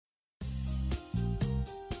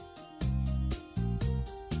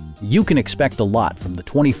You can expect a lot from the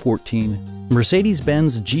 2014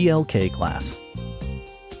 Mercedes-Benz GLK-Class.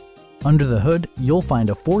 Under the hood, you'll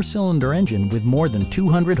find a 4-cylinder engine with more than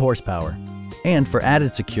 200 horsepower. And for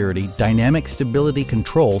added security, dynamic stability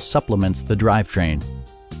control supplements the drivetrain.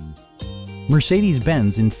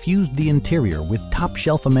 Mercedes-Benz infused the interior with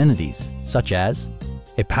top-shelf amenities such as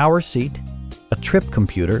a power seat, a trip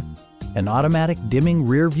computer, an automatic dimming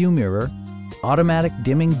rear-view mirror, automatic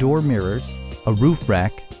dimming door mirrors, a roof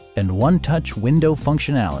rack, and one-touch window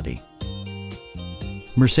functionality.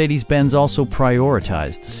 Mercedes-Benz also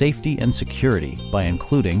prioritized safety and security by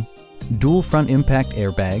including dual front impact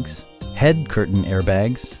airbags, head curtain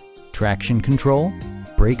airbags, traction control,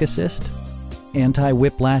 brake assist,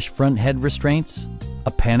 anti-whiplash front head restraints,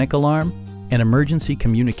 a panic alarm, an emergency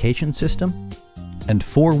communication system, and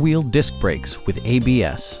 4-wheel disc brakes with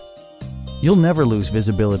ABS. You'll never lose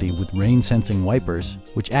visibility with rain-sensing wipers,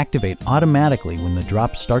 which activate automatically when the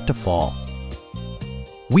drops start to fall.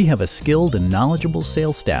 We have a skilled and knowledgeable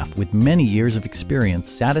sales staff with many years of experience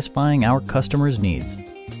satisfying our customers' needs.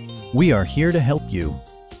 We are here to help you.